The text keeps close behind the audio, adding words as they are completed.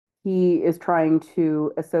he is trying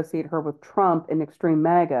to associate her with Trump and extreme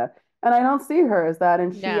MAGA. And I don't see her as that.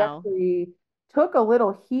 And she No. actually took a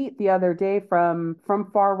little heat the other day from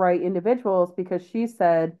far right individuals because she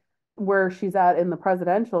said where she's at in the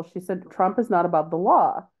presidential, she said Trump is not above the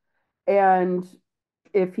law. And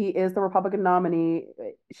if he is the Republican nominee,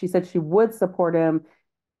 she said she would support him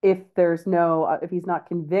if there's no if he's not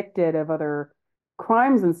convicted of other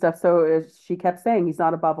crimes and stuff. So she kept saying he's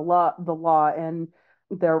not above the law, and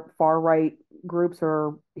their far right groups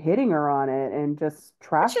are hitting her on it and just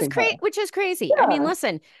trashing her. Which is crazy. I mean, Yeah,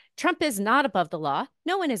 listen, Trump is not above the law.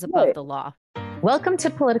 No one is above right. the law. Welcome to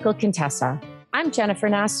Political Contessa. I'm Jennifer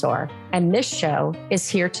Nassor, and this show is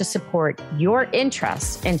here to support your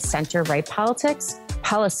interest in center-right politics,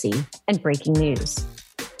 policy, and breaking news.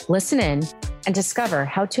 Listen in and discover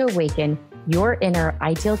how to awaken your inner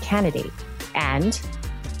ideal candidate, and,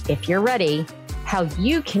 if you're ready, how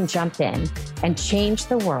you can jump in and change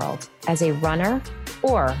the world as a runner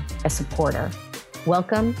or a supporter.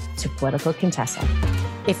 Welcome to Political Contessa.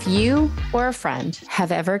 If you or a friend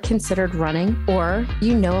have ever considered running, or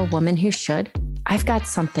you know a woman who should, I've got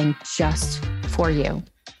something just for you.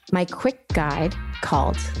 My quick guide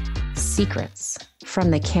called Secrets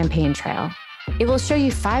from the Campaign Trail. It will show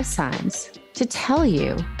you 5 signs to tell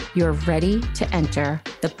you you're ready to enter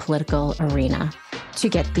the political arena. To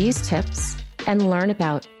get these tips and learn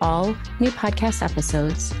about all new podcast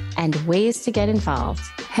episodes and ways to get involved,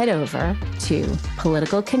 head over to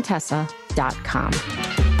politicalcontessa.com.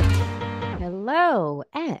 Hello,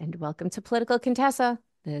 and welcome to Political Contessa.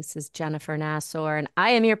 This is Jennifer Nassor, and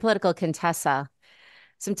I am your Political Contessa.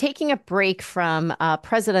 So I'm taking a break from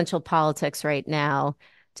presidential politics right now,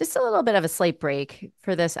 just a little bit of a slate break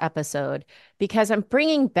for this episode, because I'm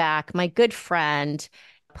bringing back my good friend,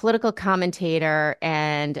 political commentator,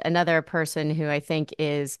 and another person who I think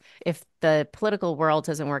is, if the political world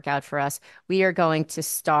doesn't work out for us, we are going to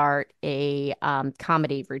start a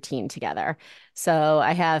comedy routine together. So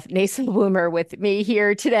I have Naysa Woomer with me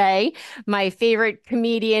here today, my favorite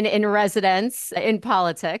comedian in residence in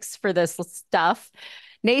politics for this stuff.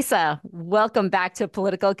 Naysa, welcome back to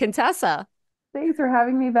Political Contessa. Thanks for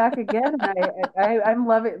having me back again. I'm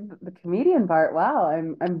loving the comedian part. Wow,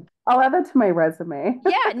 I'll add that to my resume.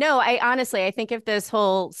 Yeah, no, I honestly, I think if this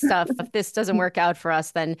whole stuff, if this doesn't work out for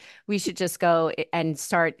us, then we should just go and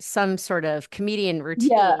start some sort of comedian Yeah.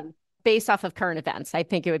 routine based off of current events. I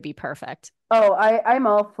think it would be perfect. Oh, I'm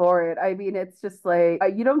all for it. I mean, it's just like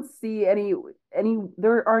you don't see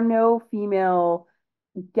there are no female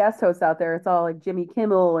guest hosts out there. It's all like Jimmy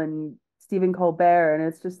Kimmel and Stephen Colbert, and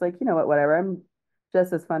it's just like, you know what, whatever. I'm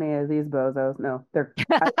just as funny as these bozos. No, they're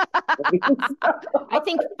I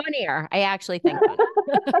think funnier. I actually think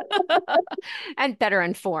funnier and better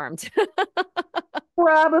informed.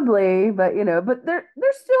 probably, but but they're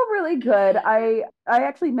still really good. I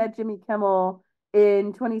actually met Jimmy Kimmel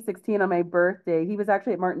in 2016 on my birthday. He was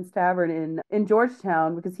actually at Martin's Tavern in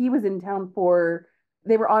Georgetown because he was in town for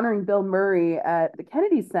they were honoring Bill Murray at the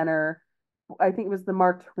Kennedy Center. I think it was the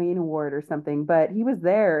Mark Twain Award or something, but he was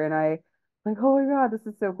there and I like, oh my God, this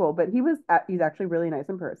is so cool. But he's actually really nice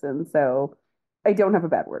in person. So I don't have a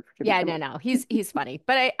bad word for Jimmy Yeah, Kimmel. no. He's funny.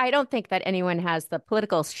 But I don't think that anyone has the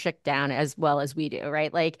political shit down as well as we do,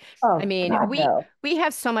 right? Like, I Oh mean, God, we no. we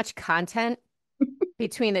have so much content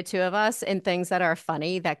between the two of us and things that are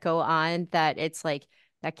funny that go on that it's like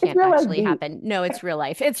that It's can't real life actually beef. happen. No, it's real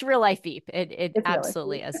life. It's real life beep. It It's real life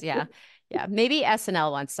absolutely is. beef. Yeah. Yeah. Maybe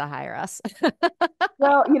SNL wants to hire us.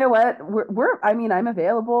 Well, you know what? I mean, I'm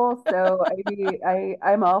available, so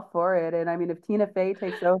I'm all for it. And I mean, if Tina Fey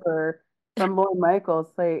takes over from Lorne Michaels,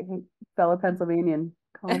 say, hey, fellow Pennsylvanian,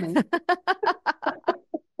 call me.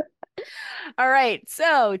 All right.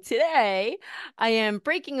 So today I am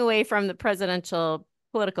breaking away from the presidential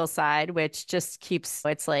political side, which just keeps,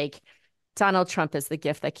 it's like Donald Trump is the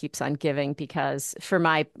gift that keeps on giving because for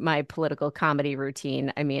my political comedy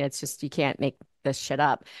routine, I mean, it's just you can't make this shit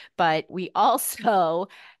up. But we also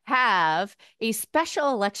have a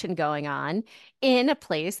special election going on in a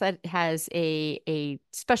place that has a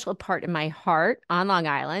special part in my heart on Long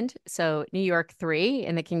Island. So New York 3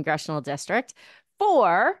 in the congressional district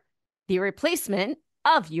for the replacement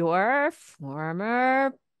of your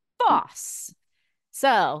former boss.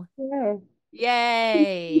 So, Yay.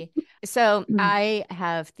 yay. So, I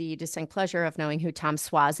have the distinct pleasure of knowing who Tom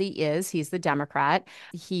Suozzi is. He's the Democrat.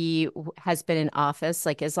 He has been in office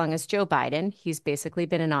like as long as Joe Biden. He's basically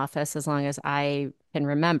been in office as long as I can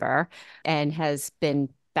remember and has been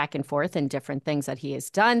back and forth in different things that he has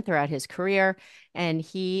done throughout his career. And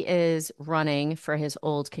he is running for his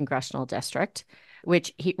old congressional district,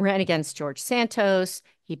 which he ran against George Santos.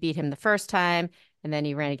 He beat him the first time. and then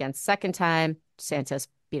he ran again second time. Santos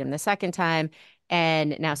beat him the second time,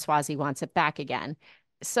 and now Swazi wants it back again.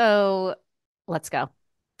 So let's go.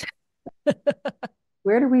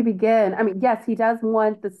 Where do we begin? I mean, yes, he does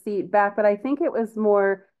want the seat back, but I think it was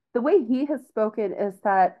more the way he has spoken is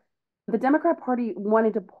that the Democrat Party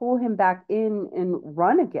wanted to pull him back in and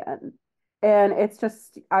run again. And it's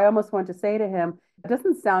just, I almost want to say to him, it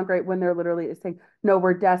doesn't sound great when they're literally saying, no,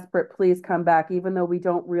 we're desperate, please come back, even though we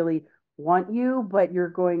don't really want you, but you're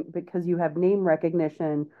going because you have name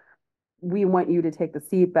recognition, we want you to take the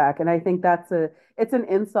seat back. And I think it's an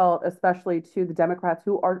insult, especially to the Democrats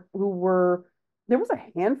who were there was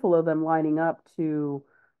a handful of them lining up to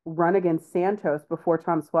run against Santos before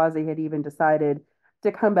Tom Suozzi had even decided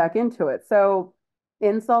to come back into it. So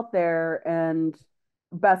insult there and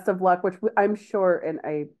best of luck, which I'm sure, and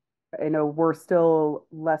I know we're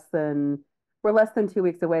less than 2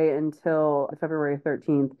 weeks away until the February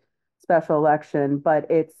 13th special election, but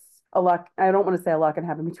it's a lot. I don't want to say a lot can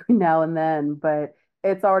happen between now and then, but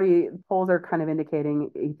it's already polls are kind of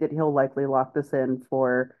indicating that he'll likely lock this in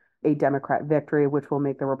for a Democrat victory, which will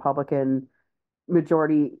make the Republican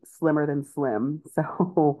majority slimmer than slim.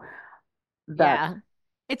 So that's Yeah.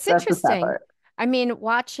 It's that's the sad interesting. part. I mean,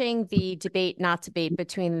 watching the debate, not debate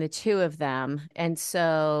between the two of them. And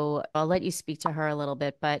so I'll let you speak to her a little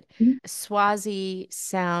bit, but Swazi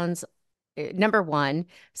sounds, number one,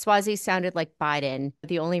 Swazi sounded like Biden.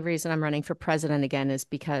 The only reason I'm running for president again is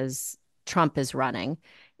because Trump is running.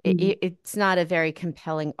 Mhm. It's not a very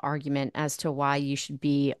compelling argument as to why you should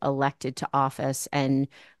be elected to office and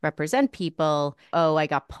represent people. Oh, I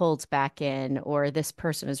got pulled back in, or this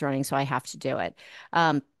person is running, so I have to do it.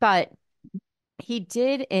 But he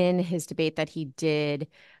did in his debate that he did,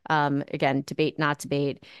 again, debate, not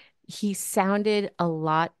debate, he sounded a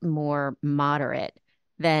lot more moderate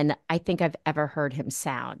than I think I've ever heard him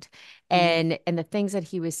sound. Mhm. And the things that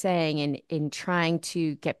he was saying in trying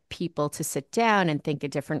to get people to sit down and think a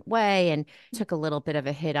different way, and took a little bit of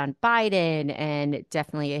a hit on Biden and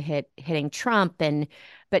definitely a hit hitting Trump, and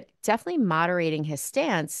but definitely moderating his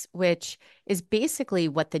stance, which is basically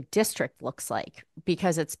what the district looks like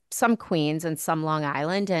because it's some Queens and some Long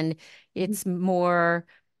Island, and it's more,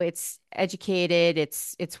 it's educated,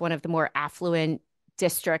 it's one of the more affluent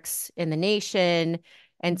districts in the nation.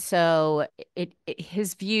 And so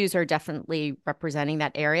his views are definitely representing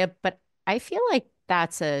that area, but I feel like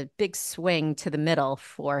that's a big swing to the middle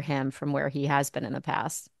for him from where he has been in the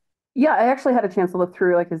past. Yeah, I actually had a chance to look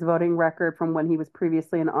through like his voting record from when he was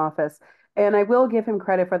previously in office, and I will give him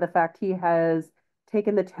credit for the fact he has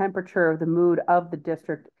taken the temperature of the mood of the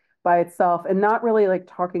district by itself and not really like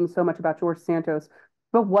talking so much about George Santos,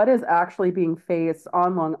 but what is actually being faced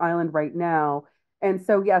on Long Island right now. And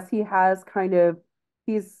so yes,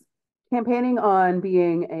 he's campaigning on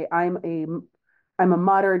being I'm a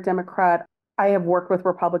moderate Democrat. I have worked with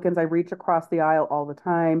Republicans. I reach across the aisle all the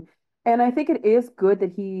time. And I think it is good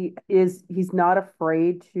that he's not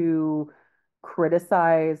afraid to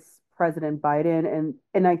criticize President Biden.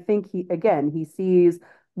 And I think he sees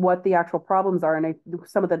what the actual problems are. And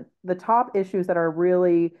some of the top issues that are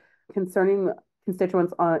really concerning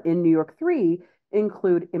constituents in New York 3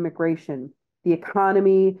 include immigration, the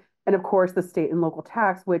economy, and of course the state and local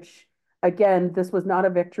tax, which again, this was not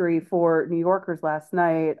a victory for New Yorkers last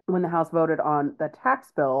night when the House voted on the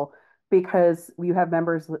tax bill because you have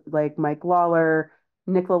members like Mike Lawler,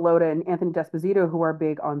 Nicola Lota, and Anthony Desposito who are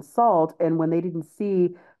big on salt. And when they didn't see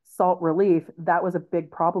salt relief, that was a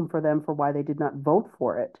big problem for them for why they did not vote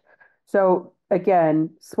for it. So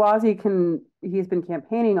again, he's been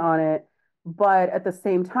campaigning on it, but at the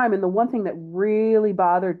same time, and the one thing that really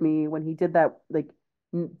bothered me when he did that like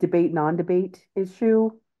debate non-debate issue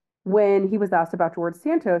when he was asked about George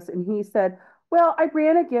Santos, and he said, "Well, I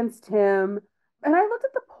ran against him, and I looked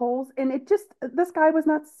at the polls, and this guy was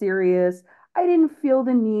not serious. I didn't feel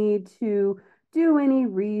the need to do any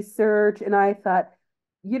research." And I thought,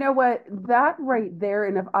 you know what, that right there,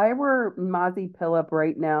 and if I were Mazzi Phillip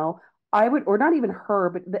right now, I would, or not even her,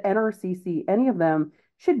 but the NRCC, any of them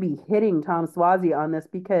should be hitting Tom Suozzi on this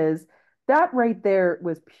because that right there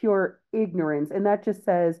was pure ignorance. And that just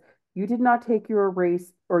says, you did not take your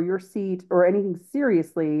race or your seat or anything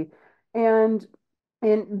seriously. And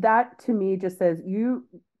and that to me just says you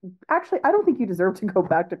actually I don't think you deserve to go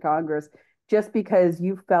back to Congress just because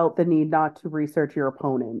you felt the need not to research your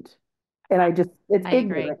opponent. And it's I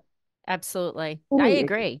agree. ignorant. Absolutely. I Totally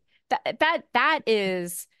ignorant. agree.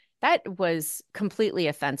 That was completely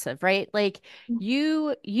offensive, right? Like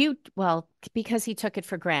well, because he took it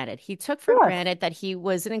for granted. He took for Yes. granted that he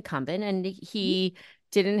was an incumbent and he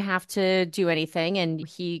didn't have to do anything and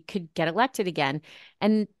he could get elected again.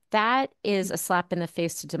 And that is a slap in the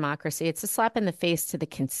face to democracy. It's a slap in the face to the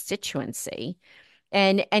constituency.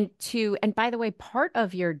 And by the way, part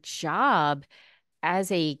of your job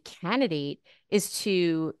as a candidate is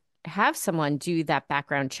to have someone do that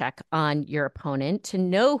background check on your opponent to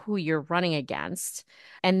know who you're running against.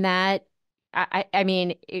 And that I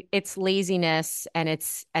mean it's laziness and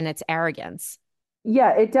it's arrogance.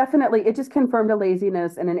 Yeah, it just confirmed a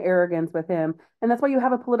laziness and an arrogance with him. And that's why you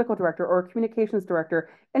have a political director or a communications director.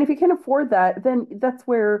 And if you can't afford that, then that's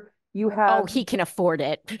where you Oh, have, he can afford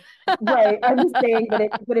it. right. I'm just saying,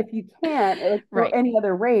 but if you can't, like for Right. any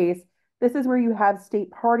other race, this is where you have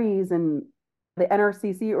state parties and the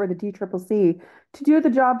NRCC or the DCCC to do the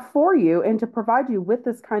job for you and to provide you with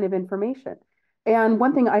this kind of information. And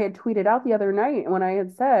one thing I had tweeted out the other night when I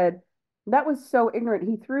had said that was so ignorant,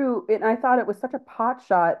 he threw it, and I thought it was such a pot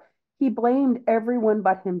shot. He blamed everyone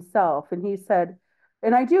but himself, and he said,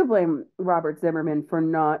 and I do blame Robert Zimmerman for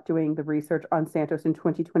not doing the research on Santos in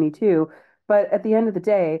 2022. But at the end of the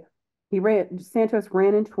day, Santos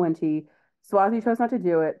ran in 20. Swazi chose not to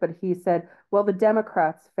do it, but he said, well, the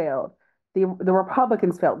Democrats failed. The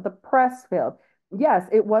Republicans failed. The press failed. Yes,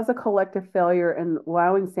 it was a collective failure in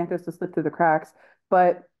allowing Santos to slip through the cracks,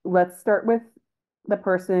 but let's start with the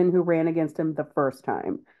person who ran against him the first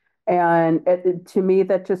time. And to me,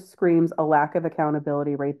 that just screams a lack of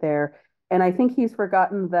accountability right there. And I think he's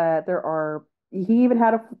forgotten that he even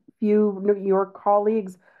had a few New York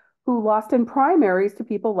colleagues who lost in primaries to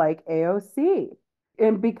people like AOC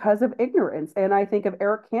and because of ignorance. And I think of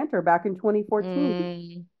Eric Cantor back in 2014.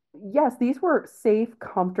 Mm, Yes, these were safe,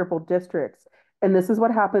 comfortable districts. And this is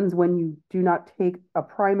what happens when you do not take a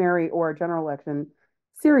primary or a general election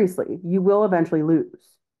seriously. You will eventually lose.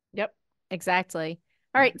 yep, exactly.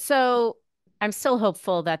 All right, so I'm still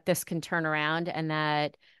hopeful that this can turn around and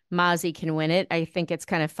that Mazzi can win it. I think it's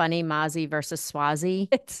kind of funny, Mazzi versus Swazi.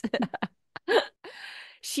 It's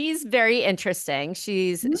She's very interesting.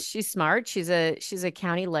 She's smart. She's a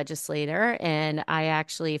county legislator, and I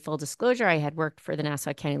actually, full disclosure, I had worked for the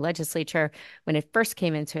Nassau County Legislature when it first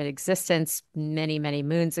came into existence many, many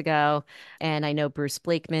moons ago. And I know Bruce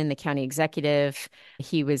Blakeman, the county executive.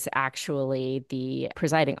 He was actually the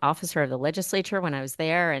presiding officer of the legislature when I was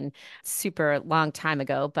there, and super long time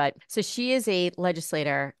ago. But so she is a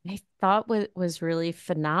legislator. I thought what was really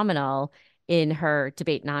phenomenal in her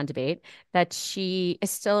debate, non-debate, that she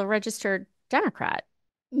is still a registered Democrat.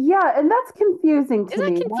 Yeah, and that's confusing Is to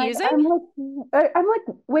that me. confusing? I'm like,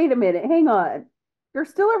 wait a minute, hang on. You're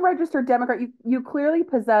still a registered Democrat. You clearly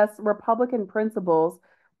possess Republican principles.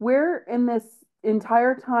 Where in this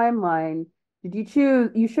entire timeline did you choose?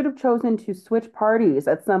 You should have chosen to switch parties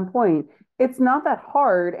at some point. It's not that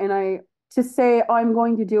hard. And to say, oh, I'm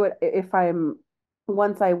going to do it if I'm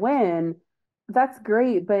once I win, that's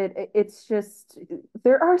great. But it's just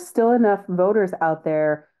there are still enough voters out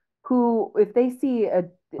there who, if they see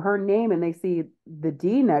her name and they see the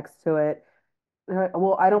D next to it,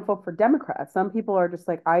 well, I don't vote for Democrats. Some people are just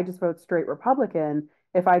like, I just vote straight Republican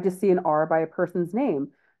if I just see an R by a person's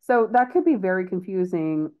name. So that could be very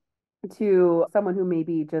confusing to someone who may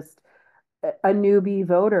be just a newbie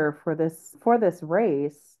voter for this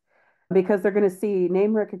race because they're going to see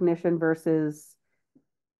name recognition versus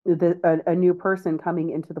a new person coming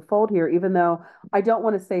into the fold here, even though I don't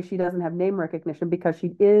want to say she doesn't have name recognition because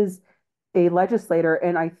she is a legislator.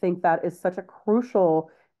 And I think that is such a crucial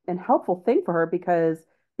and helpful thing for her because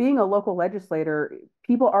being a local legislator,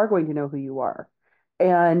 people are going to know who you are.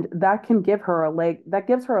 And that gives her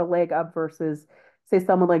a leg up versus, say,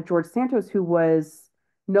 someone like George Santos,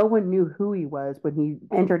 no one knew who he was when he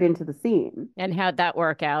entered into the scene. And how'd that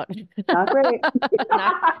work out? Not great.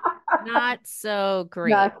 Not not so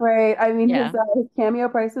great. Not great. I mean, Yeah. his cameo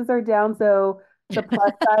prices are down. So the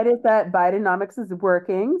plus side is that Bidenomics is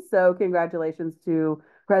working. So congratulations to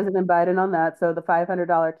President Biden on that. So the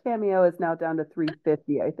 $500 cameo is now down to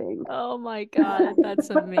 350, I think. Oh my God, that's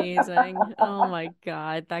amazing. Oh my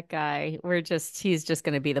God, that guy. He's just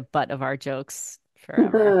going to be the butt of our jokes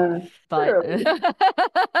forever. But Literally.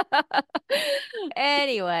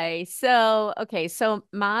 anyway, so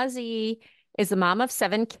Mazzi is the mom of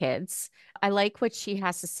 7 kids. I like what she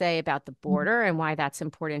has to say about the border and why that's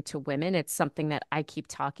important to women. It's something that I keep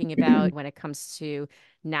talking about when it comes to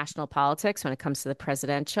national politics, when it comes to the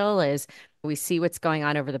presidential, is we see what's going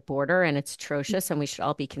on over the border and it's atrocious and we should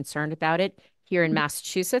all be concerned about it. Here in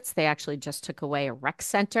Massachusetts, they actually just took away a rec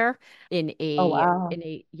center Oh, wow.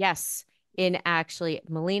 in actually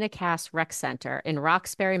Melina Cass Rec Center in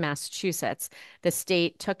Roxbury, Massachusetts. The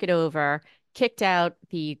state took it over, kicked out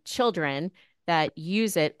the children that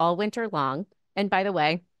use it all winter long. And by the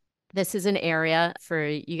way, This is an area for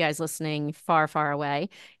you guys listening far, far away.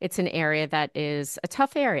 It's an area that is a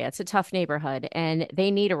tough area. It's a tough neighborhood, and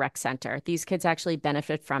they need a rec center. These kids actually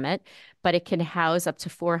benefit from it, but it can house up to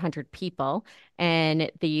 400 people.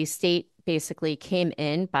 And the state basically came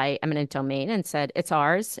in by eminent domain and said, it's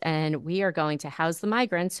ours, and we are going to house the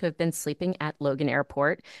migrants who have been sleeping at Logan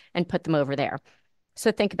Airport and put them over there.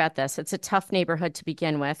 So think about this. It's a tough neighborhood to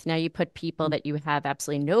begin with. Now you put people that you have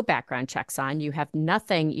absolutely no background checks on. You have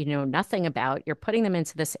nothing, you know, nothing about. You're putting them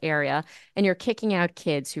into this area and you're kicking out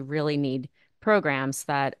kids who really need programs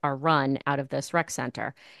that are run out of this rec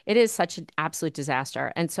center. It is such an absolute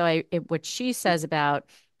disaster. And so what she says about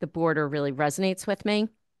the border really resonates with me.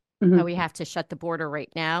 How we have to shut the border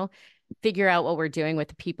right now, figure out what we're doing with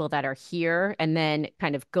the people that are here, and then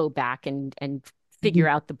kind of go back and figure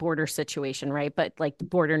out the border situation, right? But like the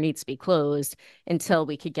border needs to be closed until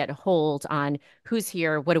we could get a hold on who's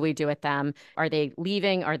here, what do we do with them? Are they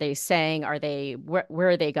leaving? Are they staying? Are they where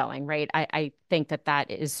are they going, right? I think that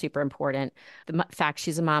that is super important. The fact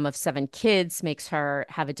she's a mom of 7 kids makes her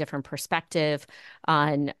have a different perspective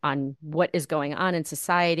on what is going on in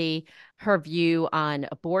society. Her view on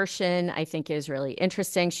abortion, I think, is really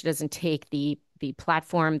interesting. She doesn't take the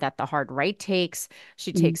platform that the hard right takes.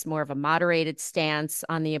 She takes more of a moderated stance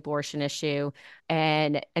on the abortion issue.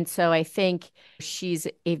 And so I think she's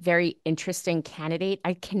a very interesting candidate.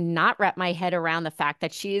 I cannot wrap my head around the fact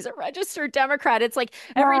that she is a registered Democrat. It's like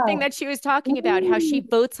everything that she was talking about, how she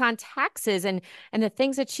votes on taxes and the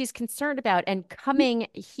things that she's concerned about, and coming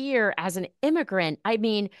here as an immigrant. I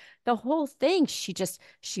mean, the whole thing, she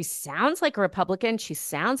sounds like a Republican. She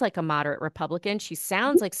sounds like a moderate Republican. She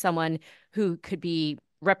sounds like someone who could be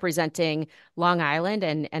representing Long Island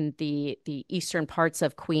and the eastern parts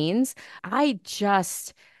of Queens. I'm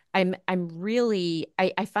really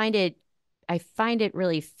I find it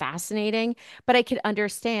really fascinating, but I could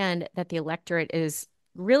understand that the electorate is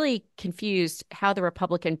really confused how the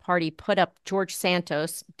Republican Party put up George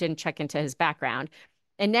Santos, didn't check into his background,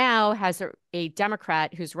 and now has a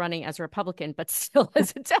Democrat who's running as a Republican, but still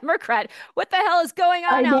is a Democrat. What the hell is going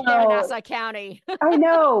I on out there in know. Nassau County? I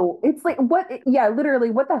know. It's like what, yeah,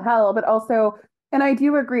 literally, what the hell? But also, and I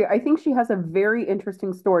do agree. I think she has a very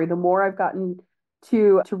interesting story. The more I've gotten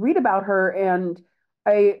to read about her,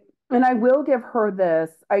 I and I will give her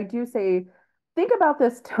this. I do say, think about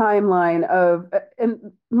this timeline of,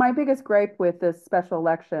 and my biggest gripe with this special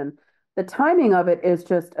election, the timing of it is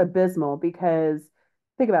just abysmal because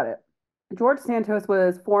think about it. George Santos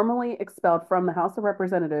was formally expelled from the House of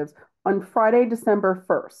Representatives on Friday, December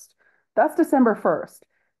 1st. That's December 1st.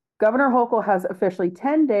 Governor Hochul has officially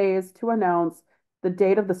 10 days to announce the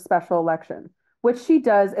date of the special election, which she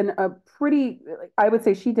does in a pretty, I would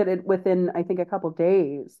say she did it within, I think, a couple of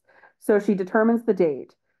days. So she determines the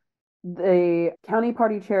date. The county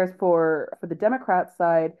party chairs for the Democrat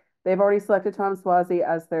side, they've already selected Tom Suozzi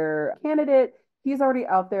as their candidate. He's already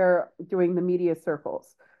out there doing the media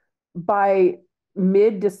circles. By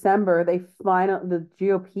mid-December, the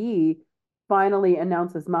GOP finally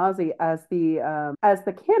announces Mazzi as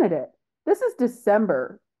the candidate. This is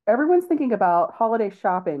December. Everyone's thinking about holiday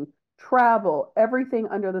shopping, travel, everything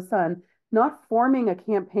under the sun, not forming a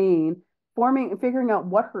campaign, figuring out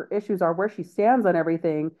what her issues are, where she stands on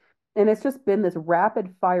everything. And it's just been this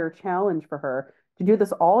rapid fire challenge for her to do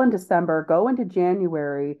this all in December, go into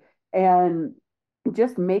January, and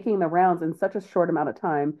just making the rounds in such a short amount of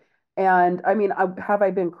time. And I mean, have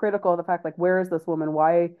I been critical of the fact, like, where is this woman?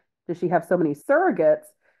 Why does she have so many surrogates?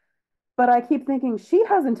 But I keep thinking she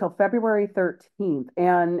has until February 13th,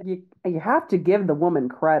 and you have to give the woman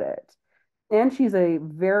credit. And she's a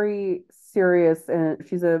very serious, and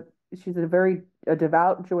she's a very a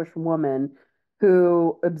devout Jewish woman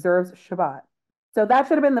who observes Shabbat. So that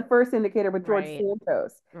should have been the first indicator with George Right,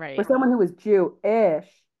 Santos. For right, someone who was Jewish,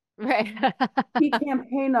 right. he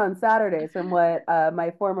campaigned on Saturdays, from what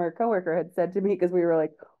my former coworker had said to me, because we were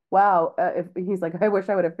like, wow, if he's like, I wish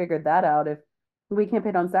I would have figured that out if we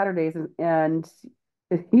campaigned on Saturdays, and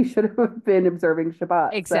he should have been observing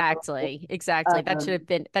Shabbat. So Exactly, exactly. um, That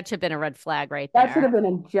should have been a red flag right that should have there.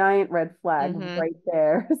 been a giant red flag Hmm. right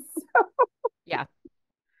there. Yeah,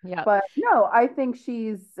 yeah, But no, I think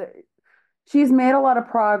she's made a lot of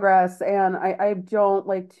progress, and I don't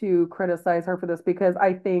like to criticize her for this because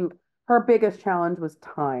I think her biggest challenge was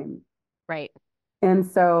time. right. And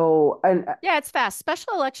so, and Yeah, it's fast.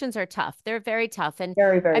 Special elections are tough. They're very tough. And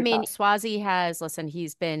very, I very mean, tough. Swazi has, listen,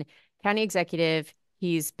 he's been county executive.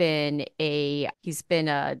 He's been a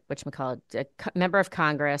whatchamacallit, member of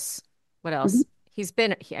Congress. What Mhm. else? He's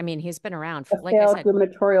been around, A like I failed said,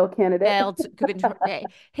 gubernatorial candidate.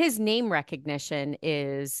 his name recognition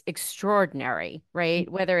is extraordinary, right?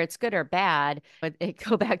 Whether it's good or bad, but it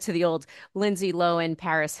go back to the old Lindsay Lohan,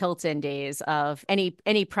 Paris Hilton days of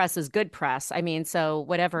any press is good press. I mean, so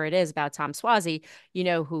whatever it is about Tom Suozzi, you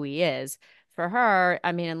know who he is. For her,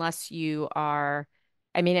 I mean, unless you are,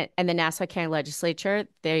 I mean, and the Nassau County Legislature,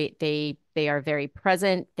 they are very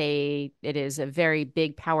present. It is a very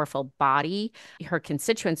big, powerful body. Her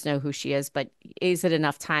constituents know who she is, but is it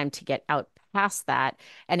enough time to get out past that?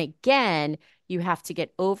 And again, you have to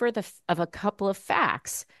get over of a couple of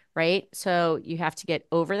facts, right? So you have to get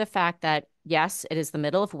over the fact that yes, it is the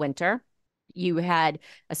middle of winter. You had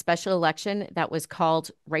a special election that was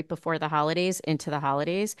called right before the holidays, into the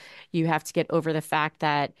holidays. You have to get over the fact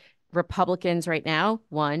that Republicans right now,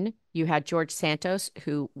 one, you had George Santos,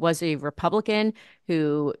 who was a Republican,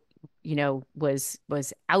 who was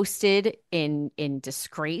ousted in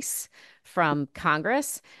disgrace from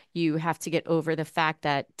Congress. You have to get over the fact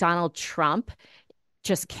that Donald Trump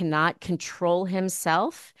just cannot control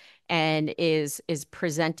himself and is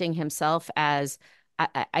presenting himself as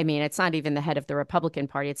I mean, it's not even the head of the Republican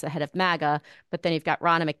Party, it's the head of MAGA. But then you've got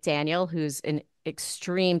Ronna McDaniel, who's an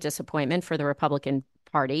extreme disappointment for the Republican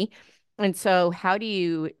Party. And so, how do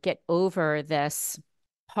you get over this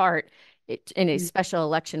part in a special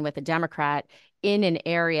election with a Democrat in an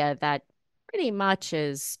area that pretty much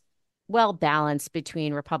is well balanced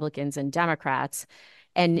between Republicans and Democrats,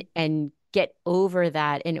 and get over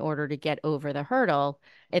that in order to get over the hurdle?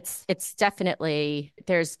 It's definitely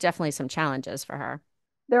there's definitely some challenges for her.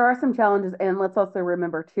 There are some challenges, and let's also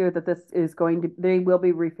remember too that they will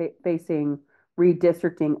be facing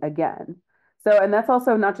redistricting again. So, and that's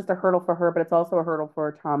also not just a hurdle for her, but it's also a hurdle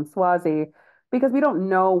for Tom Suozzi because we don't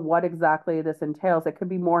know what exactly this entails. It could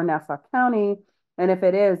be more Nassau County, and if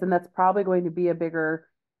it is, then that's probably going to be a bigger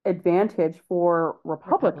advantage for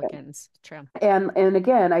Republicans. Republicans, true. And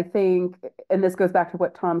again, I think, and this goes back to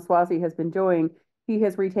what Tom Suozzi has been doing, he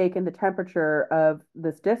has retaken the temperature of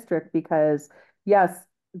this district because, yes,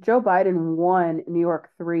 Joe Biden won New York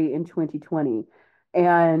 3 in 2020.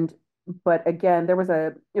 And but again, there was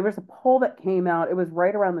a poll that came out. It was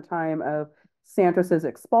right around the time of Santos's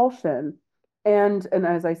expulsion. And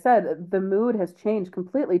as I said, the mood has changed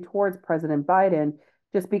completely towards President Biden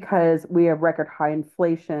just because we have record high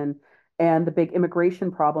inflation and the big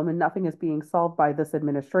immigration problem, and nothing is being solved by this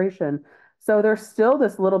administration. So there's still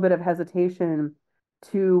this little bit of hesitation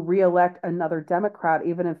to reelect another Democrat,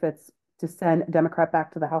 even if it's to send a Democrat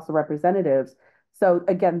back to the House of Representatives. So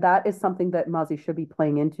again, that is something that Mazzi should be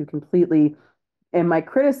playing into completely. And my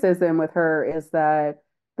criticism with her is that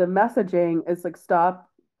the messaging is like, stop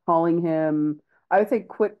calling him, I would say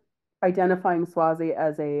quit identifying Swazi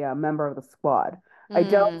as a member of the squad.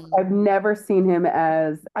 Mm, I've never seen him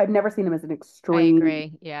as an I extreme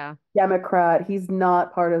agree. Yeah. Democrat. He's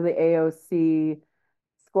not part of the AOC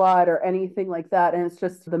squad or anything like that. And it's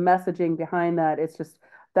just the messaging behind that. It's just,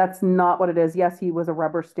 that's not what it is. Yes, he was a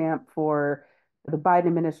rubber stamp for the Biden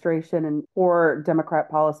administration and for Democrat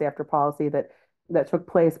policy after policy that took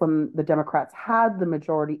place when the Democrats had the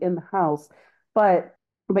majority in the House. But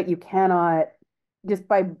you cannot just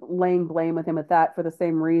by laying blame with him at that for the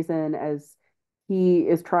same reason as he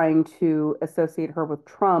is trying to associate her with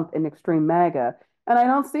Trump and extreme MAGA. And I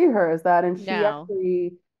don't see her as that. And she No.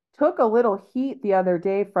 actually took a little heat the other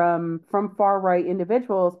day from far right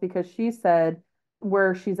individuals because she said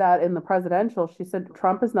where she's at in the presidential, she said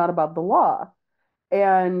Trump is not above the law.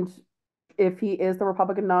 And if he is the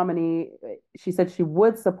Republican nominee, she said she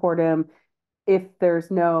would support him if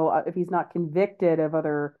he's not convicted of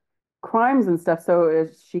other crimes and stuff. So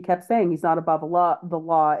she kept saying he's not above the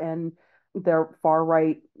law, and their far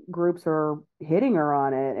right groups are hitting her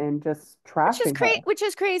on it and just trashing her. Which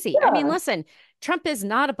is crazy. I mean, Yeah, listen, Trump is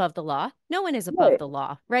not above the law. No one is above right. the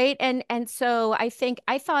law, right? And so I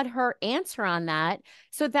thought her answer on that.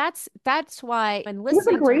 So that's why when It was a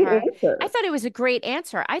listening to great her, I answer. thought it was a great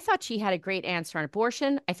answer. I thought she had a great answer on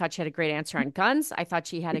abortion. I thought she had a great answer on guns. I thought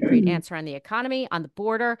she had a great answer on the economy, on the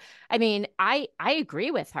border. I mean, I agree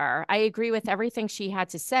with her. I agree with everything she had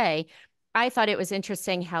to say. I thought it was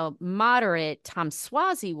interesting how moderate Tom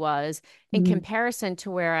Suozzi was in Mhm. comparison to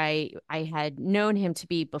where I had known him to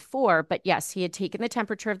be before. But yes, he had taken the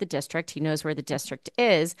temperature of the district. He knows where the district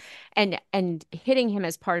is, and hitting him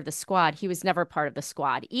as part of the squad. He was never part of the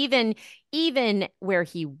squad. Even where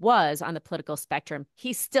he was on the political spectrum,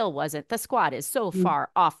 he still wasn't. The squad is so far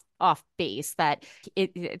off base that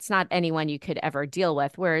it's not anyone you could ever deal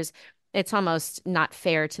with. Whereas it's almost not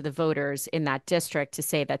fair to the voters in that district to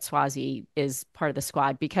say that Swazi is part of the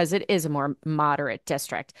squad because it is a more moderate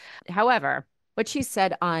district. However, what she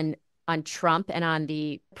said on Trump and on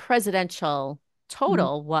the presidential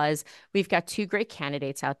total was we've got two great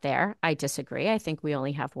candidates out there. I disagree. I think we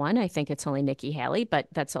only have one. I think it's only Nikki Haley, but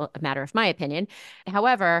that's a matter of my opinion.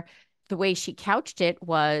 However, the way she couched it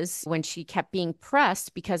was when she kept being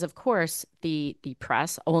pressed, because of course the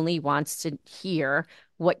press only wants to hear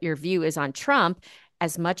what your view is on Trump.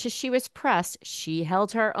 As much as she was pressed, she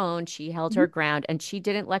held her own, she held her ground, and she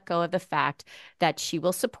didn't let go of the fact that she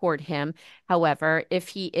will support him. However, if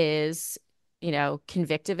he is,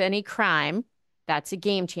 convicted of any crime, that's a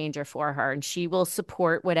game changer for her, and she will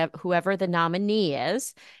support whoever the nominee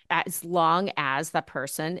is, as long as that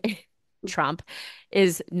person Trump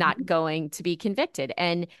is not going to be convicted.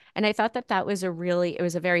 And I thought that that was it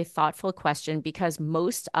was a very thoughtful question, because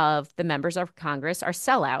most of the members of Congress are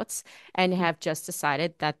sellouts and have just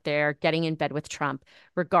decided that they're getting in bed with Trump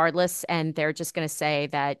regardless, and they're just going to say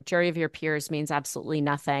that jury of your peers means absolutely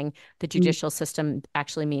nothing. The judicial system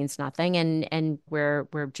actually means nothing, and we're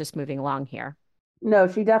just moving along here. No,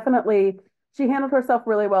 she handled herself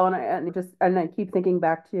really well, and I keep thinking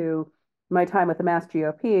back to my time with the Mass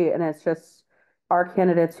GOP, and it's just our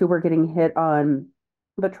candidates who were getting hit on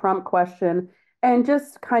the Trump question and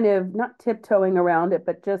just kind of not tiptoeing around it,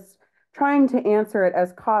 but just trying to answer it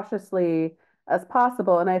as cautiously as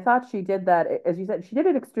possible. And I thought she did that, as you said, she did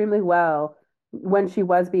it extremely well when she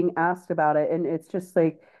was being asked about it. And it's just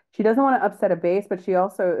like she doesn't want to upset a base, but she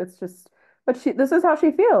also, it's just but this is how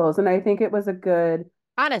she feels. And I think it was a good,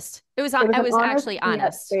 Honest. it was I an was honest actually and yet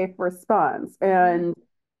honest. safe response. Hmm.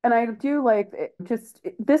 And I do like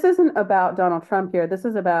this isn't about Donald Trump here. This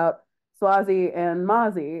is about Swazi and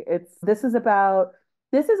Mazzi. This is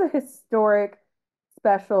a historic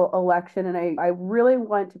special election. And I really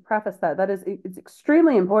want to preface that. It's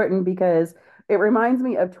extremely important because it reminds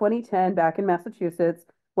me of 2010 back in Massachusetts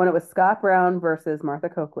when it was Scott Brown versus Martha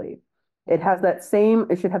Coakley. It should have that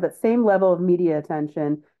same level of media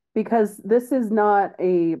attention because this was not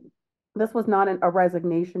a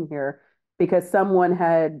resignation here because someone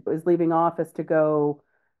was leaving office to go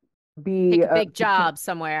be Take a a big job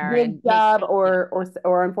somewhere and big make, job yeah,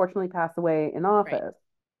 or unfortunately pass away in right. office.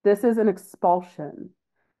 This is an expulsion.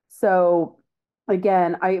 So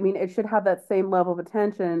again, I mean, it should have that same level of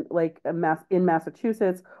attention, like in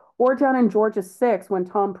Massachusetts or down in Georgia 6 when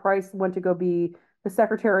Tom Price went to go be the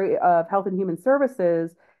Secretary of Health and Human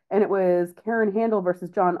Services, and it was Karen Handel versus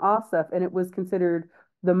John Ossoff, and it was considered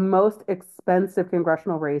the most expensive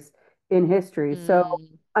congressional race in history. So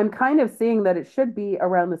Mm, I'm kind of seeing that it should be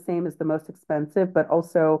around the same as the most expensive, but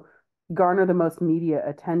also garner the most media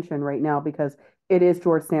attention right now because it is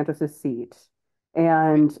George Santos's seat. right.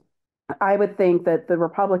 And I would think that the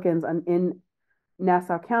Republicans in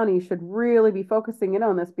Nassau County should really be focusing in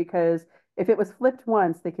on this because if it was flipped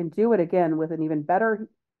once, they can do it again with an even better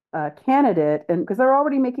candidate. And because they're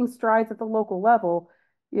already making strides at the local level,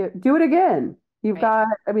 do it again. Right.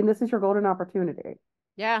 I mean, this is your golden opportunity.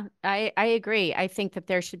 Yeah, I agree. I think that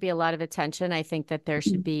there should be a lot of attention. I think that there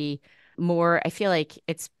should be more. I feel like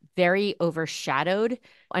it's very overshadowed,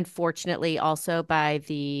 unfortunately, also by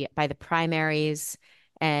the primaries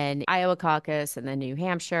and Iowa caucus and the New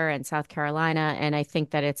Hampshire and South Carolina. And I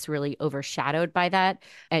think that it's really overshadowed by that.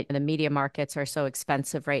 And the media markets are so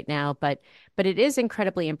expensive right now, but it is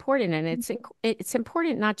incredibly important. And it's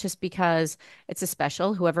important not just because it's a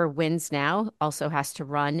special. Whoever wins now also has to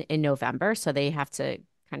run in November, so they have to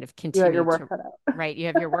kind of You got your continue work to, cut out. right, you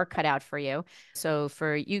have your work cut out for you. So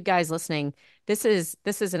for you guys listening, this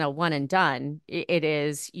isn't a one and done. It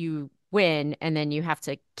is you win and then you have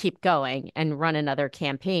to keep going and run another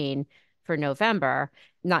campaign for November,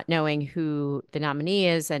 not knowing who the nominee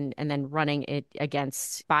is, and then running it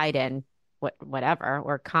against Biden, whatever,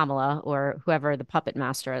 or Kamala or whoever the puppet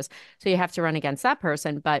master is. So you have to run against that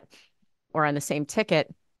person, but or on the same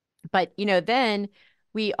ticket. But, then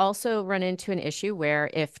we also run into an issue where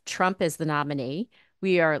if Trump is the nominee,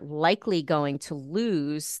 we are likely going to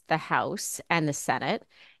lose the House and the Senate.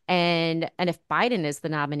 And if Biden is the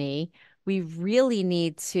nominee, we really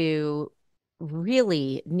need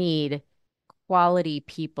quality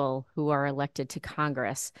people who are elected to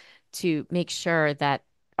Congress to make sure that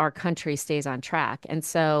our country stays on track. And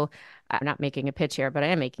so I'm not making a pitch here, but I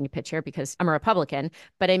am making a pitch here because I'm a Republican.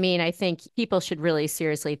 But I mean, I think people should really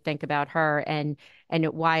seriously think about her and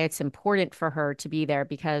why it's important for her to be there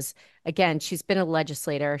because again, she's been a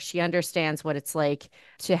legislator. She understands what it's like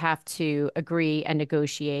to have to agree and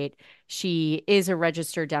negotiate. She is a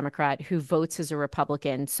registered Democrat who votes as a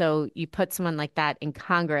Republican. So you put someone like that in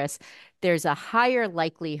Congress, there's a higher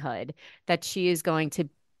likelihood that she is going to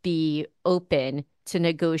be open to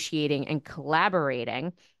negotiating and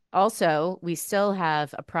collaborating Also, we still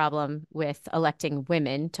have a problem with electing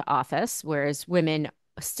women to office, whereas women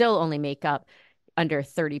still only make up under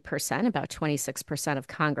 30%, about 26% of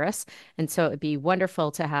Congress. And so it would be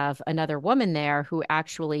wonderful to have another woman there who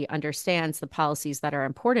actually understands the policies that are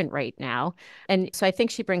important right now. And so I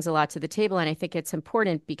think she brings a lot to the table. And I think it's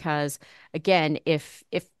important because, again, if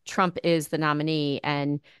Trump is the nominee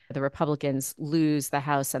and the Republicans lose the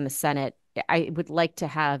House and the Senate, I would like to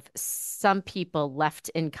have some people left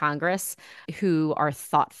in Congress who are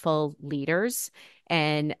thoughtful leaders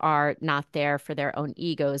and are not there for their own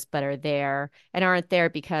egos, but are there and aren't there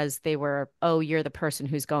because they were, oh, you're the person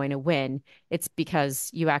who's going to win. It's because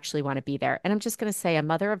you actually want to be there. And I'm just going to say a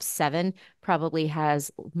mother of seven probably has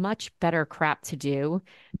much better crap to do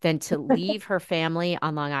than to leave her family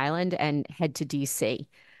on Long Island and head to DC.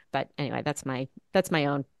 But anyway, that's my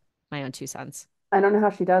own 2 cents. I don't know how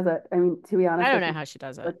she does it. I mean, to be I honest don't with know you, how she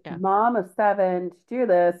does it. like Yeah. mom of seven to do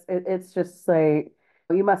this, it's just like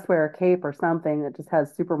you must wear a cape or something that just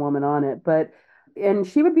has Superwoman on it. But and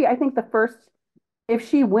she would be, I think, the first if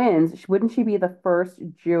she wins, wouldn't she be the first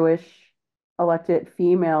Jewish elected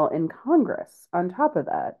female in Congress on top of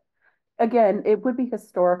that? Again, it would be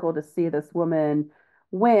historical to see this woman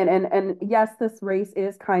win. And yes, this race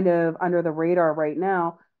is kind of under the radar right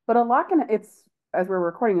now, but a lot can it's as we're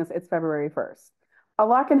recording this, it's February 1st. A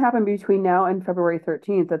lot can happen between now and February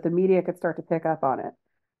 13th that the media could start to pick up on it.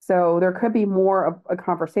 So there could be more of a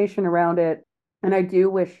conversation around it. And I do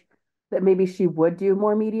wish that maybe she would do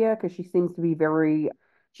more media because she seems to be very,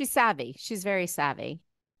 She's savvy. She's very savvy.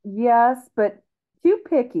 yes, but too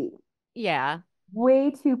picky, Yeah. way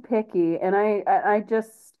too picky. And I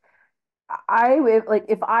just, I would like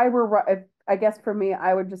if I were if I guess for me,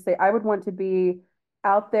 I would just say I would want to be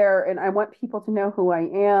out there and I want people to know who I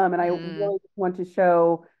am and I Mm. really want to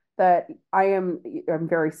show that I'm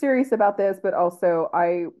very serious about this, but also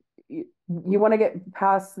you want to get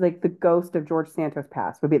past like the ghost of George Santos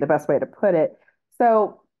past would be the best way to put it.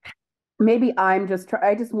 So maybe I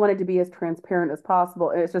just wanted to be as transparent as possible.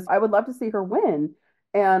 And it's just I would love to see her win.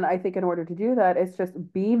 And I think in order to do that, it's just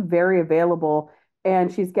be very available.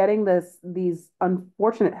 And she's getting these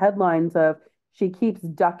unfortunate headlines of she keeps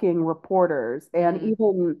ducking reporters. And Mm.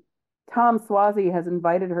 even Tom Swazi has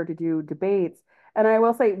invited her to do debates. And I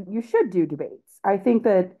will say you should do debates. I think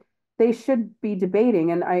that they should be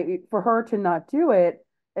debating. And I for her to not do it,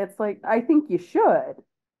 it's like I think you should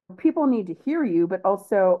people need to hear you, but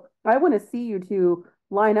also I want to see you two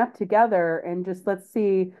line up together and just let's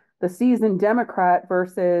see the seasoned Democrat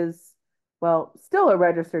versus, well, still a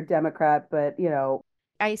registered Democrat, but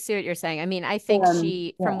I see what you're saying. I mean, I think and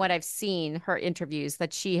from yeah. what I've seen, her interviews,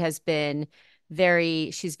 that she has been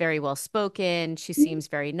she's very well spoken. She seems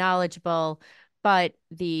very knowledgeable, but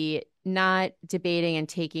the not debating and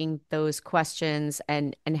taking those questions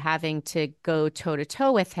and having to go toe to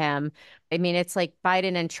toe with him. I mean, it's like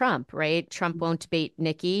Biden and Trump, right? Trump won't debate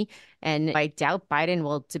Nikki, and I doubt Biden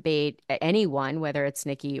will debate anyone, whether it's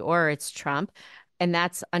Nikki or it's Trump. And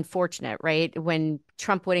that's unfortunate, right? When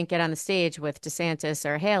Trump wouldn't get on the stage with DeSantis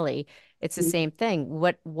or Haley, it's the same thing.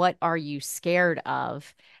 What are you scared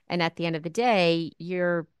of? And at the end of the day,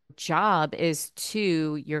 your job is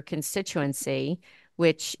to your constituency,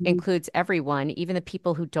 which includes everyone, even the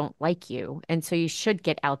people who don't like you. And so you should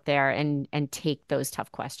get out there and take those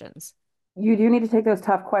tough questions. You do need to take those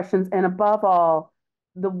tough questions. And above all,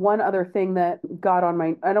 the one other thing that got on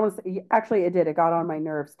my, I don't want to say, actually, it got on my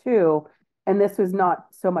nerves too. And this was not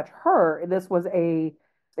so much her.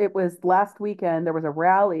 It was last weekend, there was a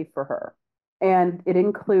rally for her. And it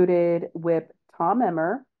included Whip Tom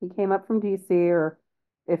Emmer. He came up from DC, or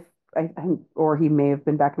if or he may have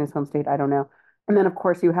been back in his home state. I don't know. And then, of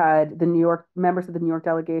course, you had the New York members of the New York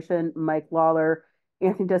delegation, Mike Lawler,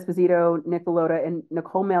 Anthony Desposito, Nick Vallota, and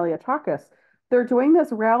Nicole Malliotakis. They're doing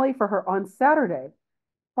this rally for her on Saturday.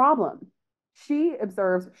 Problem. She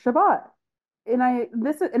observes Shabbat.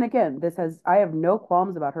 And again, this has I have no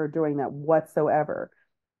qualms about her doing that whatsoever.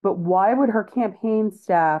 But why would her campaign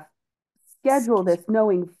staff schedule this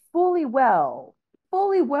knowing fully well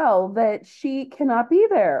that she cannot be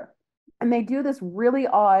there? And they do this really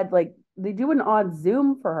odd, like they do an odd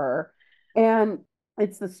Zoom for her. And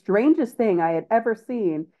it's the strangest thing I had ever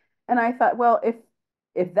seen. And I thought, well,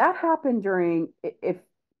 if that happened during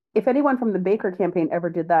if anyone from the Baker campaign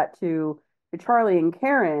ever did that to Charlie and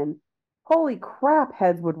Karen, holy crap,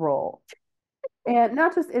 heads would roll. And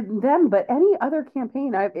not just in them, but any other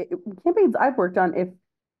campaigns I've worked on, if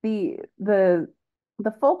the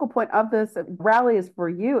the focal point of this rally is for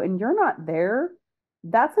you and you're not there,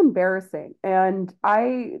 that's embarrassing. And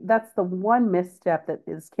I that's the one misstep that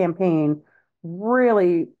this campaign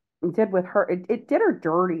really did with her, it did her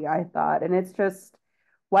dirty, I thought. And it's just,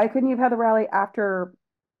 why couldn't you have had the rally after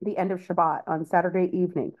the end of Shabbat on Saturday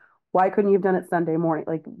evening? Why couldn't you have done it Sunday morning?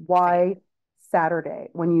 Like, Right. why Saturday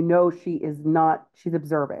when you know she is not, she's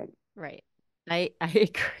observing? Right. I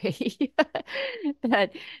agree.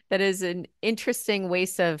 That that is an interesting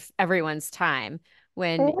waste of everyone's time.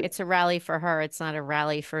 When And it's a rally for her, it's not a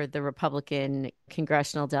rally for the Republican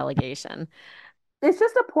congressional delegation. it's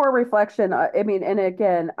just a poor reflection. I mean, and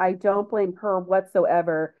again, I don't blame her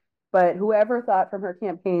whatsoever, but whoever thought from her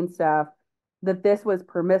campaign staff that this was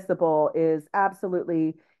permissible is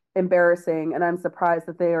absolutely embarrassing. And I'm surprised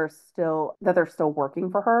that they're still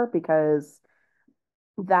working for her because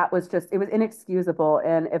that was just it was inexcusable.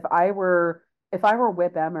 And if I were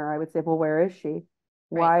Whip Emmer, I would say, well, where is she?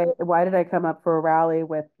 Right. Why did I come up for a rally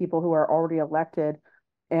with people who are already elected?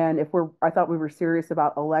 And if we're I thought we were serious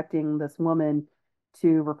about electing this woman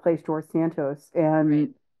to replace George Santos. Right.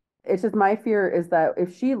 And it's just my fear is that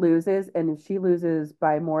if she loses and if she loses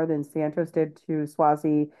by more than Santos did to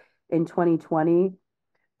Swazi in 2020,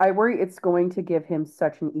 I worry it's going to give him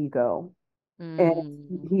such an ego and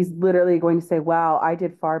Mm, he's literally going to say, wow, I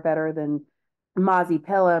did far better than Mazzi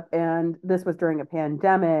Philip. And this was during a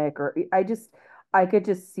pandemic. Or I could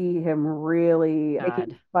just see him really making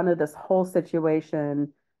God. fun of this whole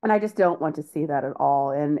situation. And I just don't want to see that at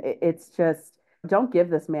all. And it's just, don't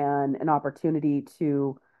give this man an opportunity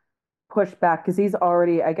to push back because he's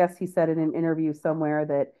already, I guess he said in an interview somewhere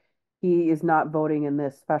that he is not voting in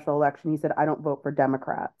this special election. He said, I don't vote for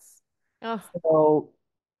Democrats. Oh, So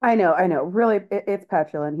I know. Really, it's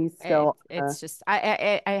petulant. He's still, it's just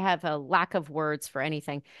I have a lack of words for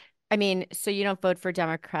anything. I mean, so you don't vote for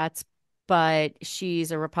Democrats, but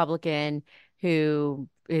she's a Republican who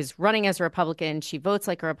is running as a Republican. She votes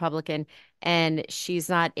like a Republican, and she's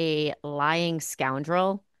not a lying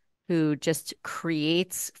scoundrel who just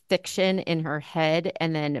creates fiction in her head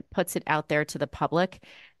and then puts it out there to the public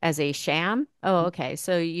as a sham. Oh, okay.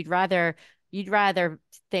 So you'd rather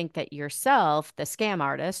think that yourself, the scam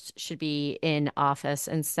artist, should be in office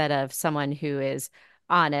instead of someone who is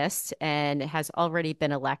honest and has already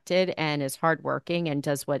been elected and is hardworking and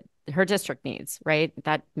does what her district needs, right?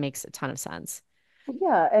 That makes a ton of sense.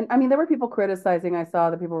 yeah. And I mean, there were people criticizing. I saw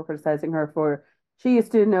that people were criticizing her for she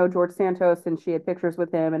used to know George Santos and she had pictures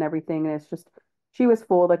with him and everything. And it's just she was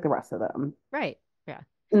fooled like the rest of them. Right. Yeah.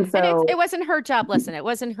 And And it so, wasn't her job. Listen, it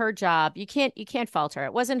wasn't her job. You can't fault her.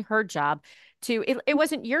 It wasn't her job it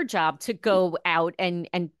wasn't your job to go out and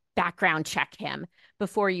background check him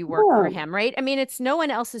before you work for yeah. him, right? I mean, it's no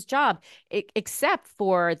one else's job except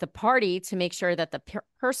for the party to make sure that the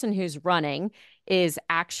person who's running is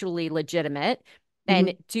actually legitimate and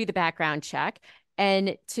Mhm. do the background check.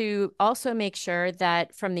 And to also make sure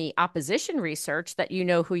that from the opposition research that you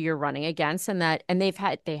know who you're running against and they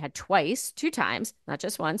had twice, two times, not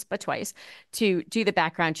just once, but twice to do the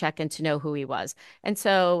background check and to know who he was. And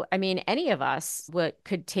so, I mean, any of us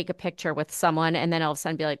could take a picture with someone and then all of a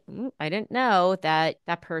sudden be like, I didn't know that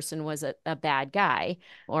that person was a bad guy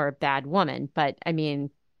or a bad woman. But I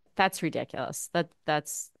mean, that's ridiculous.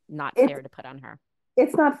 That's not It's fair to put on her.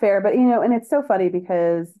 it's not fair, but and it's so funny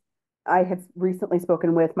because I had recently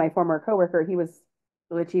spoken with my former coworker. He was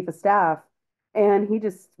the chief of staff, and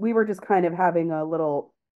we were just kind of having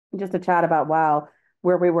just a chat about, wow,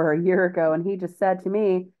 where we were a year ago. And he just said to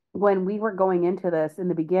me, when we were going into this in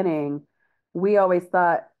the beginning, we always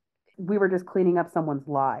thought we were just cleaning up someone's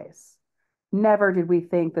lies. Never did we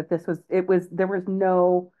think that there was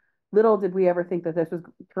no, little did we ever think that this was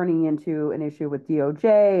turning into an issue with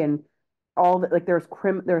DOJ and all that, like there's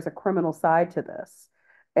a criminal side to this.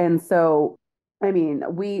 And so, I mean,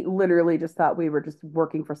 we literally just thought we were just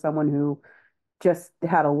working for someone who just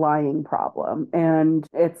had a lying problem. And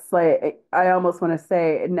it's like I almost want to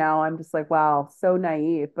say now I'm just like, wow, so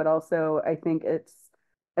naive, but also I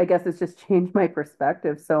guess it's just changed my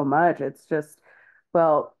perspective so much. It's just,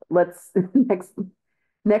 well, let's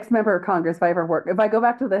next member of Congress, if I go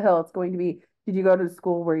back to the Hill, it's going to be, did you go to the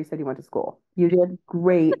school where you said you went to school? You did?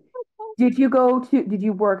 Great. Did you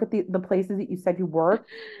work at the places that you said you worked?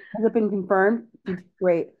 Has it been confirmed?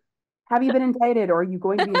 Great. Have you been indicted or are you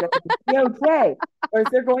going to be indicted with DOJ? Or is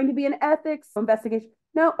there going to be an ethics investigation?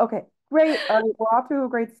 No? Okay, great. All right, we're off to a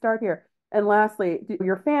great start here. And lastly,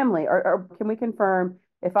 your family, or can we confirm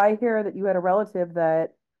if I hear that you had a relative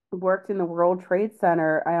that worked in the World Trade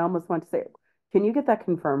Center, I almost want to say, can you get that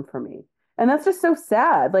confirmed for me? And that's just so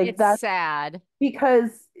sad. Like It's that sad.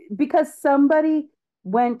 because somebody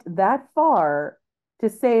went that far to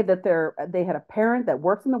say that they had a parent that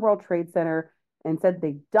worked in the World Trade Center and said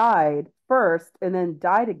they died first and then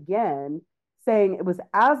died again, saying it was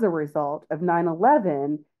as a result of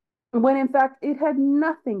 9/11. when in fact it had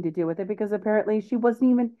nothing to do with it because apparently she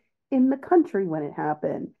wasn't even in the country when it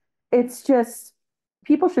happened. It's just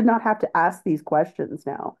people should not have to ask these questions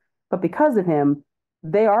now, but because of him,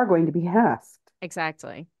 they are going to be asked.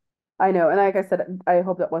 Exactly. I know, and like I said, I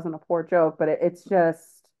hope that wasn't a poor joke, but it's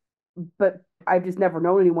just, but I've just never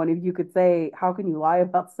known anyone who you could say, how can you lie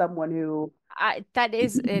about someone who That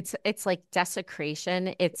is, it's like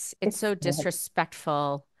desecration. It's it's so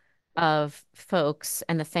disrespectful of folks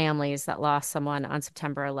and the families that lost someone on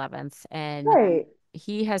September 11th. And right,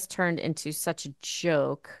 he has turned into such a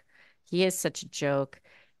joke. He is such a joke,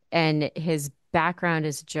 and his background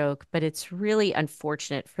is a joke, but it's really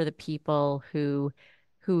unfortunate for the people who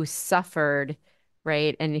suffered,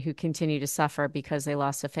 right? And who continue to suffer because they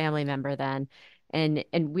lost a family member then. And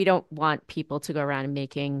we don't want people to go around and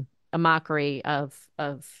making a mockery of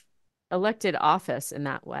elected office in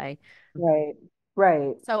that way. right,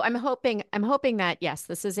 right. So I'm hoping that yes,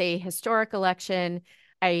 this is a historic election.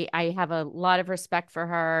 I have a lot of respect for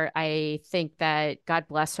her. I think that God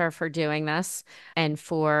bless her for doing this and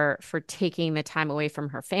for taking the time away from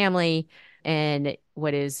her family and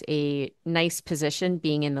what is a nice position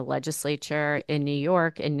being in the legislature in New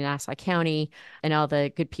York in Nassau County and all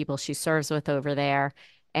the good people she serves with over there.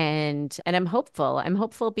 And I'm hopeful. I'm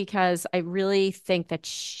hopeful because I really think that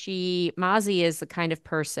Mazzi is the kind of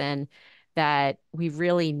person that we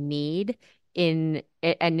really need in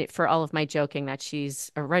and for all of my joking that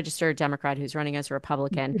she's a registered Democrat who's running as a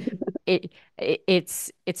Republican,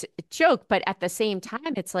 it's a joke, but at the same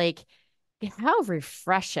time, it's like how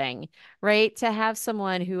refreshing, right? To have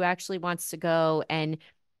someone who actually wants to go and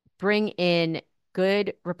bring in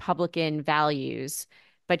good Republican values,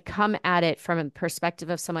 but come at it from a perspective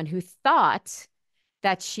of someone who thought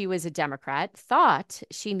that she was a Democrat, thought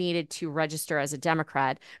she needed to register as a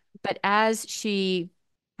Democrat. But as she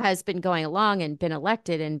has been going along and been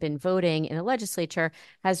elected and been voting in the legislature,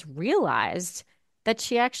 has realized that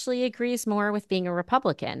she actually agrees more with being a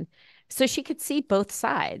Republican. So she could see both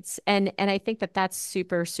sides. And I think that that's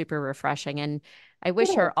super, super refreshing. And I wish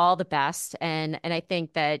It her all the best. And I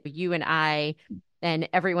think that you and I and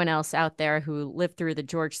everyone else out there who lived through the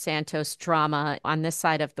George Santos drama on this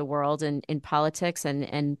side of the world in politics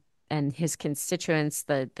and his constituents,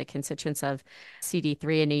 the constituents of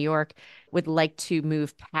CD3 in New York, would like to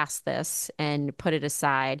move past this and put it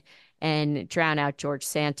aside and drown out George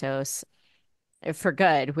Santos for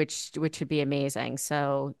good, which would be amazing.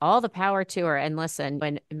 So all the power to her. And listen,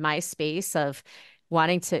 when my space of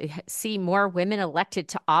wanting to see more women elected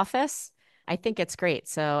to office, I think it's great.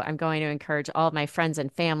 So I'm going to encourage all of my friends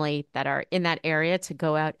and family that are in that area to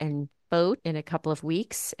go out and vote in a couple of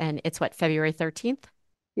weeks. And it's what, February 13th?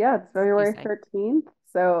 Yeah, it's February Tuesday. 13th.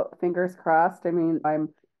 So fingers crossed. I mean,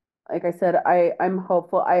 like I said, I'm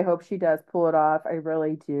hopeful. I hope she does pull it off. I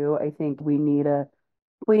really do. I think we need a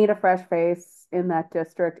fresh face in that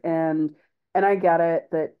district and I get it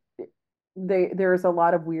that there's a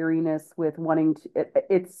lot of weariness with wanting to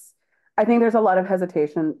it's I think there's a lot of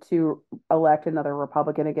hesitation to elect another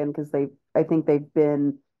Republican again because I think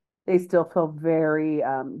they still feel very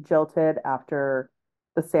jilted after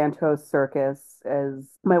the Santos circus, as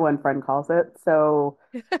my one friend calls it. So,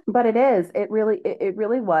 but it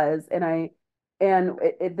really was, and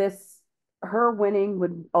this her winning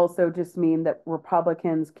would also just mean that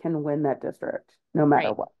Republicans can win that district no matter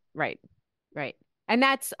Right, what. right, right. And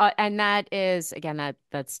that is again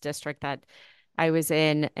that's district that I was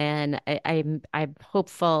in, and I'm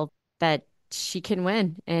hopeful that she can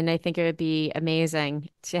win, and I think it would be amazing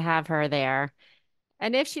to have her there.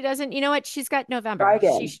 And if she doesn't, you know what? She's got Try November.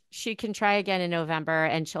 again. She can try again in November,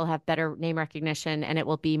 and she'll have better name recognition, and it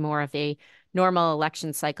will be more of a normal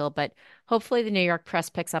election cycle. But hopefully, the New York press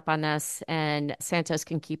picks up on this, and Santos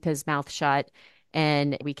can keep his mouth shut,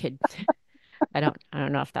 and we could I don't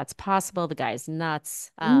know if that's possible. The guy's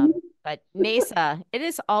nuts. But Naysa, it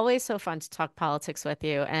is always so fun to talk politics with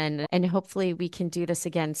you, and hopefully we can do this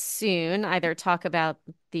again soon. Either talk about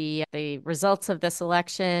the results of this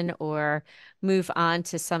election or move on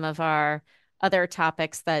to some of our other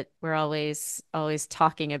topics that we're always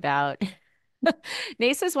talking about.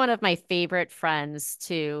 Naysa is one of my favorite friends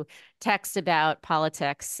to text about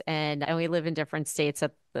politics, and we live in different states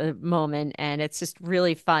at the moment, and it's just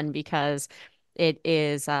really fun because it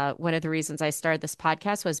is one of the reasons I started this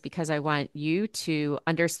podcast was because I want you to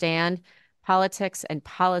understand politics and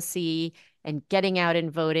policy and getting out and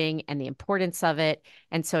voting and the importance of it.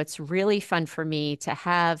 And so it's really fun for me to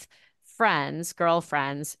have friends,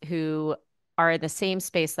 girlfriends who are in the same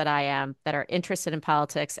space that I am, that are interested in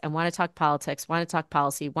politics and want to talk politics, want to talk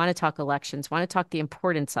policy, want to talk elections, want to talk the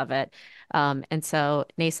importance of it. And so,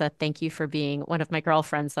 Naysa, thank you for being one of my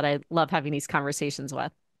girlfriends that I love having these conversations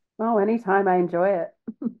with. Oh, anytime. I enjoy it.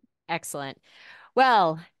 Excellent.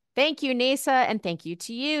 Well, thank you, Naysa, and thank you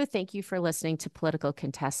to you. Thank you for listening to Political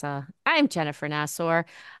Contessa. I'm Jennifer Nassor.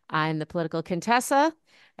 I'm the Political Contessa.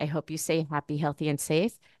 I hope you stay happy, healthy, and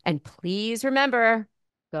safe. And please remember,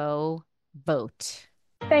 go vote.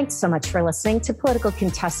 Thanks so much for listening to Political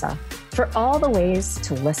Contessa. For all the ways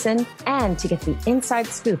to listen and to get the inside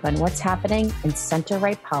scoop on what's happening in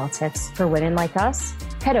center-right politics for women like us,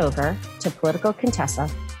 head over to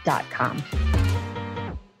politicalcontessa.com.